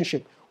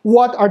relationship?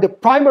 What are the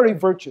primary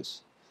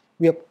virtues?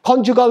 We have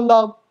conjugal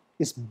love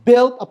is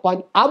built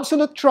upon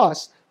absolute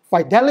trust,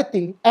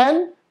 fidelity,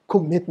 and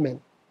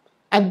commitment.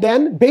 And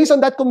then, based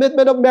on that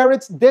commitment of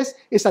marriage, this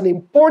is an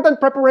important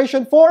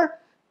preparation for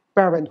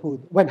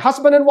parenthood. When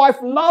husband and wife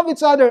love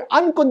each other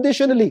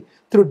unconditionally,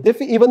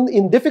 even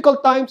in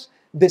difficult times,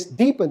 this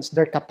deepens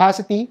their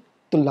capacity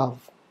to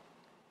love.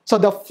 So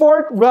the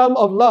fourth realm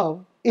of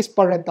love is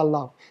parental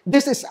love.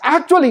 This is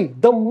actually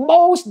the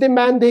most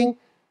demanding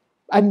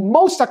and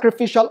most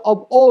sacrificial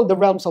of all the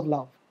realms of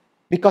love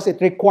because it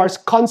requires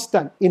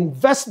constant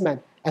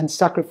investment and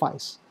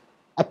sacrifice.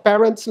 A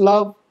parent's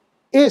love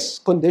is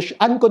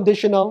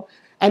unconditional,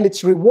 and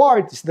its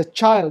reward is the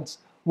child's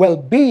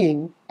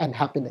well-being and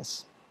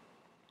happiness.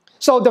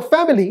 So the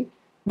family,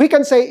 we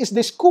can say, is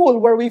the school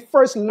where we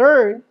first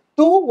learn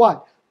to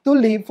what? To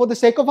live for the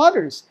sake of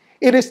others.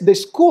 It is the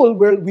school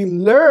where we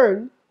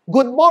learn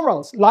good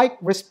morals like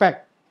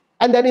respect.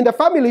 And then in the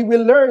family, we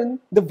learn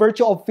the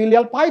virtue of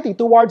filial piety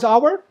towards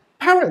our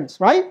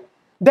parents, right?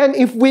 Then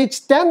if we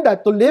extend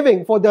that to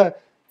living for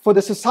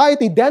the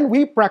society, then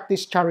we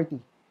practice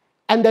charity.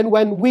 And then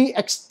when we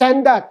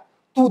extend that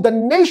to the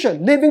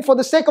nation, living for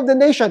the sake of the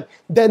nation,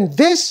 then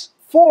this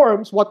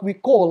forms what we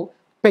call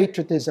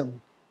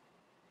patriotism.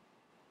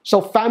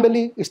 So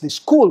family is the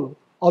school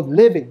of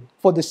living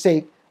for the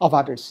sake of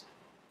others.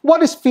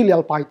 What is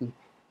filial piety?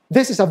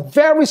 This is a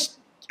very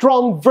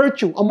strong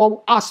virtue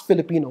among us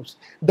Filipinos.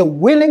 The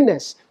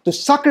willingness to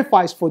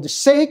sacrifice for the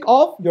sake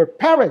of your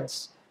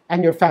parents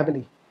and your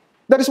family.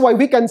 That is why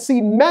we can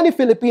see many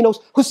Filipinos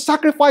who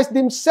sacrifice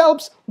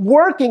themselves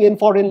working in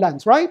foreign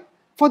lands, right?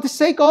 For the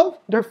sake of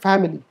their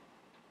family.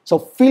 So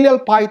filial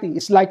piety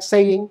is like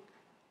saying,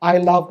 I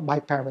love my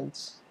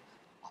parents.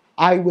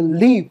 I will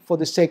live for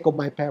the sake of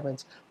my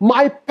parents.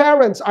 My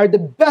parents are the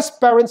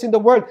best parents in the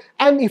world.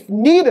 And if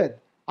needed,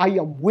 I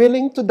am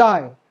willing to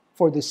die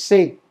for the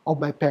sake of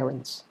my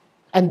parents.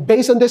 And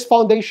based on this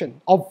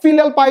foundation of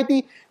filial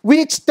piety, we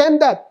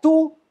extend that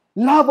to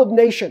love of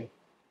nation.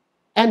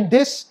 And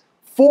this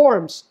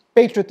forms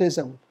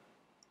patriotism.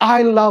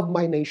 I love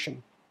my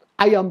nation.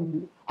 I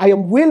am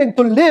willing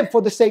to live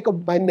for the sake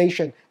of my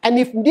nation. And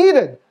if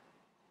needed,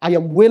 I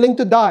am willing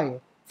to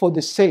die for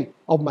the sake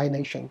of my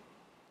nation.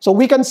 So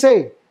we can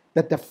say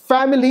that the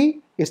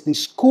family is the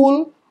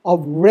school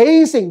of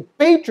raising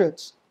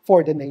patriots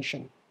for the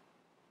nation.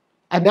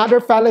 Another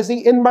fallacy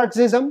in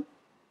Marxism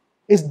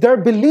is their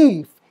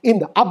belief in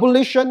the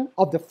abolition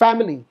of the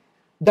family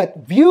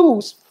that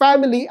views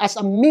family as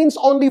a means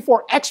only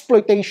for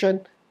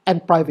exploitation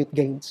and private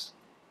gains.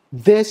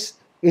 This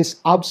is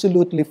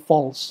absolutely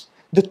false.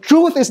 The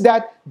truth is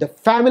that the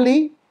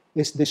family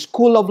is the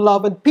school of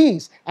love and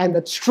peace, and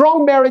that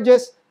strong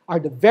marriages are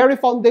the very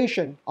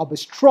foundation of a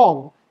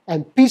strong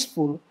and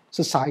peaceful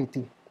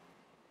society.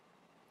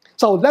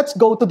 So let's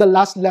go to the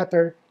last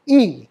letter,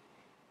 E.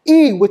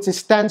 E, which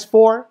stands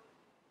for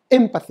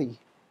empathy.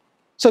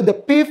 So the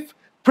fifth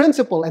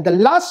principle and the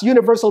last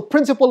universal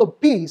principle of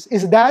peace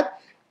is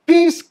that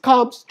peace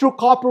comes through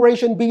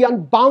cooperation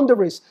beyond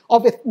boundaries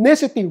of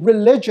ethnicity,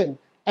 religion,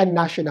 and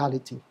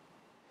nationality.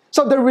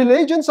 So the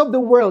religions of the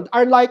world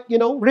are like,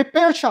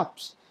 repair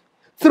shops.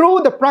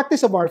 Through the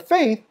practice of our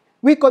faith,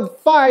 we could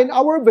find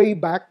our way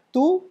back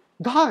to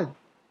God.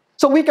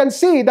 So we can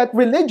see that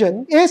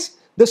religion is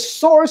the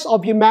source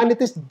of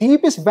humanity's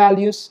deepest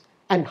values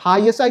and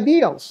highest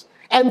ideals.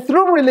 And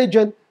through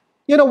religion,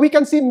 we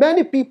can see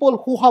many people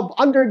who have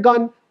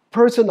undergone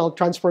personal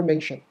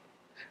transformation.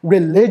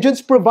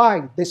 Religions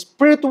provide the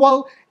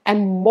spiritual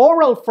and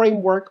moral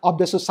framework of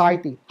the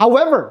society.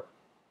 However,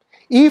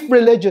 if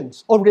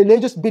religions or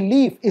religious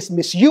belief is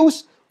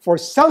misused for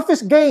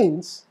selfish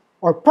gains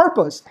or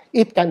purpose,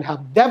 it can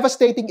have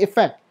devastating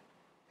effect,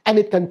 and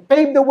it can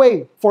pave the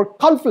way for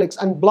conflicts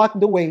and block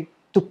the way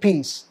to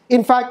peace.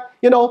 In fact,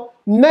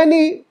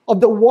 many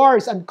of the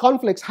wars and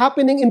conflicts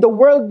happening in the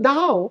world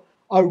now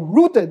are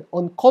rooted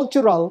on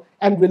cultural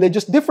and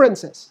religious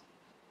differences.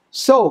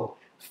 So,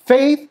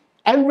 faith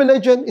and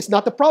religion is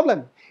not the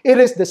problem. It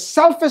is the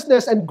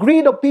selfishness and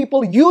greed of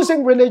people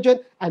using religion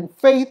and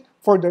faith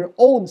for their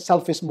own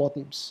selfish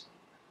motives.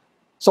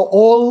 So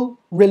all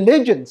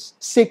religions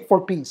seek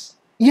for peace.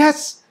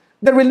 Yes,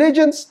 the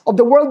religions of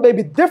the world may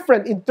be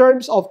different in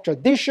terms of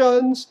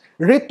traditions,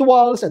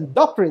 rituals, and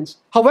doctrines.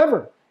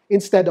 However,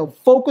 instead of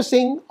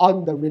focusing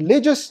on the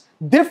religious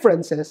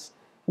differences,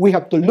 we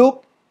have to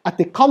look at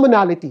the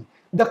commonality,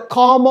 the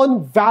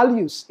common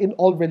values in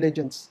all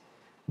religions.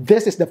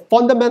 This is the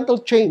fundamental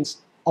change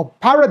of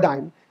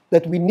paradigm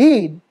that we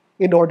need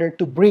in order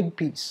to bring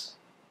peace.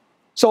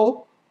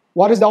 So,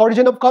 what is the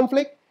origin of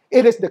conflict?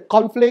 It is the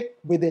conflict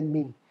within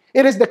me.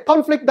 It is the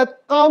conflict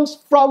that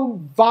comes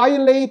from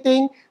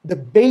violating the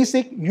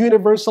basic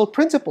universal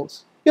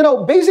principles.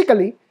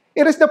 Basically,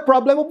 it is the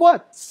problem of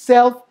what?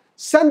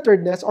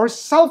 Self-centeredness or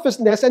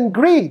selfishness and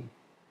greed.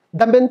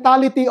 The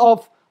mentality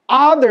of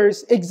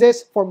others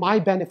exists for my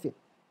benefit.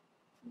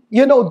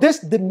 This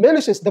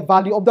diminishes the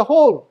value of the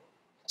whole.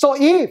 So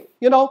if,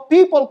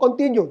 people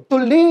continue to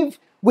live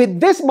with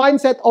this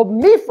mindset of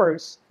me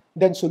first,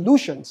 then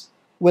solutions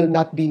will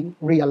not be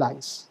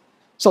realized.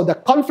 So the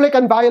conflict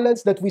and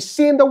violence that we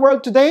see in the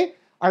world today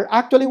are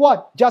actually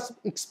what? Just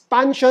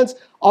expansions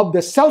of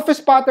the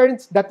selfish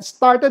patterns that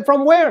started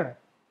from where?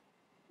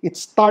 It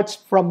starts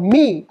from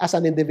me as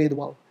an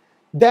individual.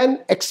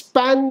 Then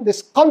expand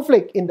this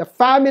conflict in the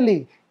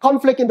family,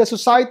 conflict in the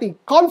society,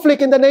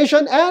 conflict in the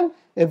nation, and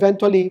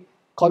eventually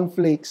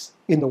conflicts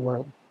in the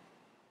world.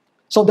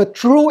 So the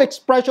true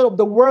expression of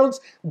the world's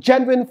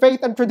genuine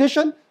faith and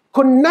tradition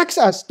connects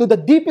us to the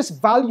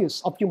deepest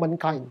values of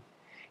humankind.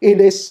 It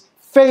is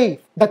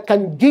faith that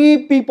can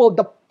give people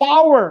the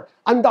power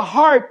and the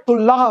heart to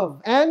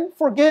love and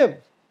forgive,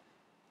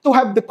 to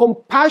have the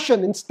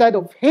compassion instead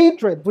of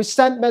hatred,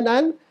 resentment,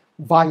 and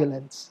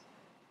violence.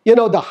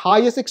 The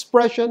highest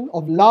expression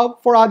of love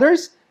for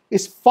others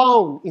is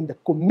found in the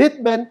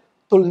commitment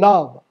to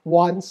love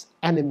one's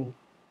enemy.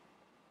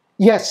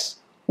 Yes,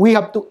 we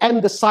have to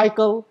end the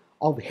cycle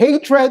of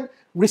hatred,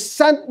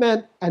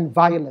 resentment, and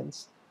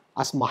violence.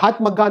 As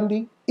Mahatma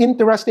Gandhi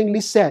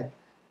interestingly said,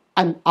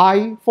 an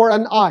eye for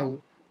an eye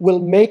will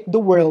make the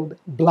world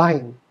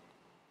blind.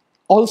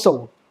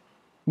 Also,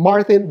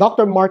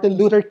 Dr. Martin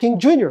Luther King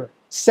Jr.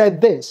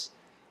 said this,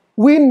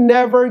 we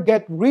never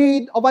get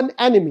rid of an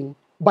enemy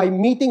by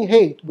meeting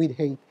hate with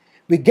hate.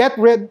 We get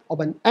rid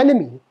of an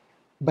enemy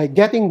by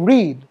getting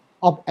rid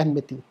of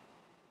enmity.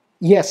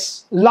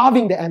 Yes,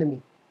 loving the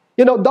enemy.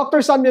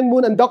 Dr. Sun Myung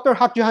Moon and Dr.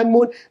 Hak Jahan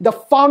Moon, the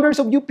founders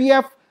of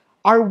UPF,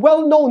 are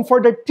well known for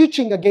their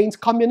teaching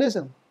against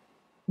communism.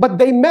 But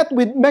they met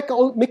with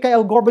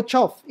Mikhail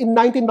Gorbachev in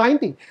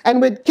 1990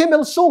 and with Kim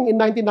Il-sung in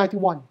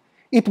 1991.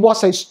 It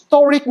was a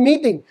historic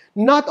meeting,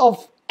 not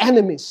of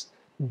enemies,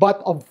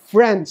 but of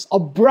friends,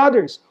 of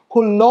brothers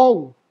who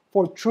long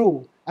for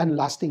true and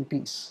lasting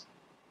peace.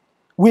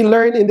 We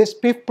learn in this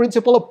fifth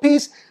principle of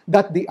peace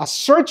that the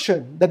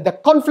assertion that the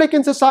conflict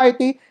in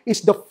society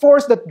is the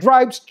force that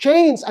drives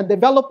change and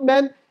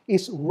development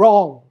is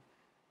wrong.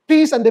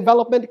 Peace and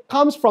development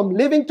comes from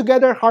living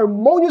together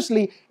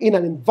harmoniously in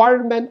an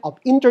environment of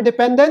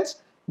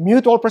interdependence,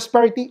 mutual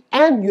prosperity,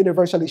 and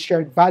universally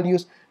shared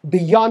values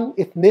beyond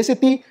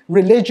ethnicity,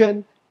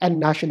 religion, and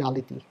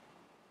nationality.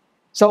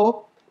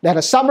 So, let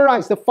us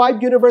summarize the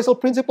 5 universal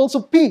principles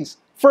of peace.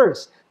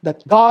 First,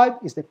 that God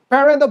is the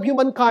parent of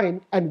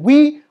humankind and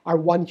we are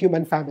one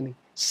human family.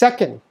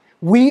 Second,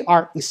 we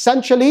are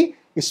essentially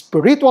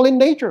spiritual in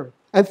nature.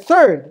 And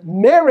third,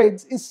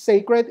 marriage is a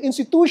sacred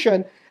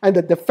institution and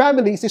that the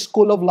family is a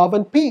school of love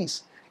and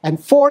peace.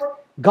 And fourth,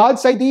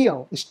 God's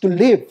ideal is to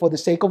live for the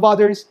sake of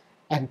others.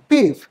 And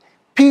fifth,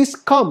 peace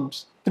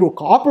comes through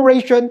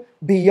cooperation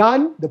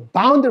beyond the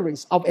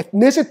boundaries of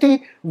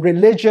ethnicity,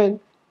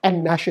 religion,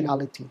 and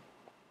nationality.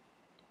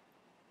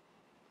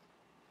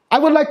 I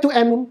would like to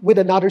end with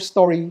another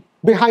story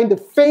behind the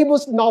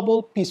famous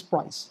Nobel Peace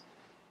Prize.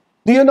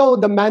 Do you know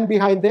the man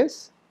behind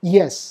this?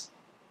 Yes,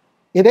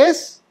 it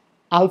is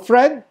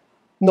Alfred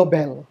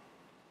Nobel.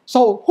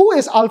 So, who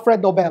is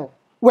Alfred Nobel?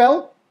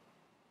 Well,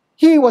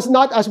 he was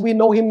not as we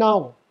know him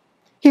now.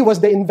 He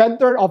was the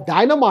inventor of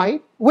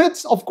dynamite,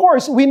 which, of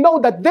course, we know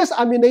that these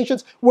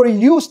ammunitions were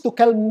used to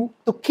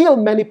kill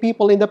many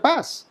people in the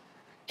past.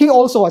 He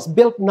also has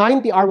built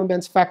 90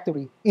 armaments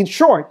factory. In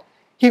short,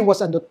 he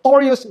was a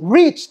notorious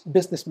rich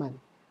businessman.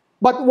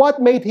 But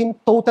what made him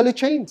totally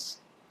change?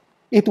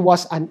 It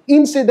was an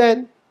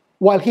incident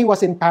while he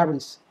was in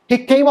Paris. He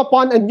came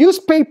upon a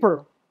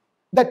newspaper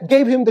that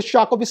gave him the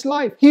shock of his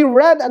life. He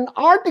read an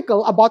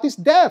article about his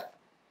death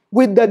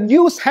with the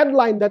news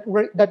headline that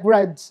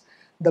reads,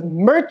 the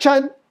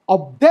merchant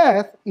of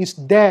death is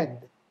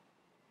dead.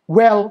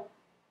 Well,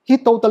 he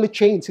totally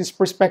changed his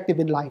perspective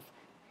in life.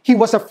 He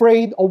was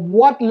afraid of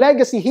what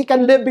legacy he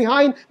can leave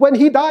behind when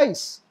he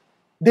dies.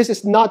 This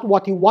is not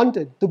what he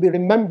wanted to be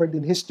remembered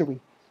in history.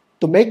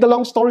 To make the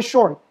long story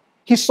short,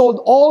 he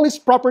sold all his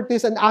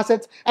properties and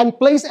assets and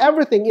placed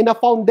everything in a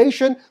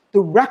foundation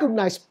to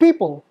recognize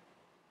people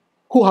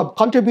who have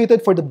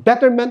contributed for the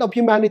betterment of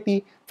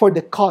humanity for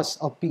the cause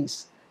of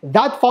peace.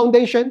 That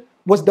foundation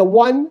was the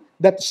one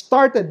that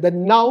started the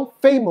now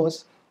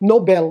famous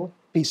Nobel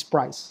Peace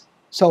Prize.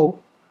 So,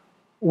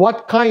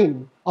 what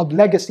kind of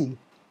legacy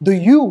do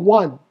you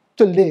want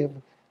to leave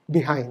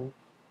behind?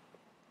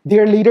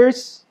 Dear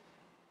leaders,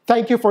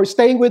 thank you for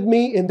staying with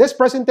me in this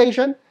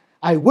presentation.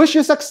 I wish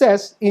you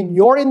success in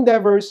your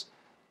endeavors.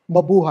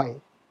 Mabuhay!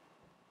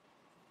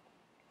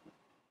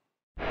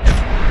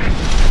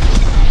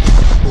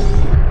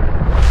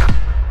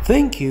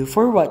 Thank you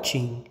for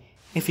watching.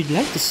 If you'd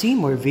like to see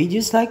more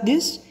videos like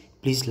this,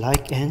 please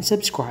like and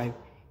subscribe.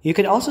 You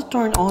can also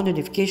turn on the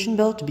notification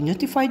bell to be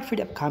notified for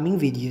the upcoming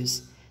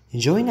videos.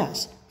 Join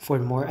us for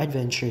more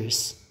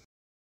adventures.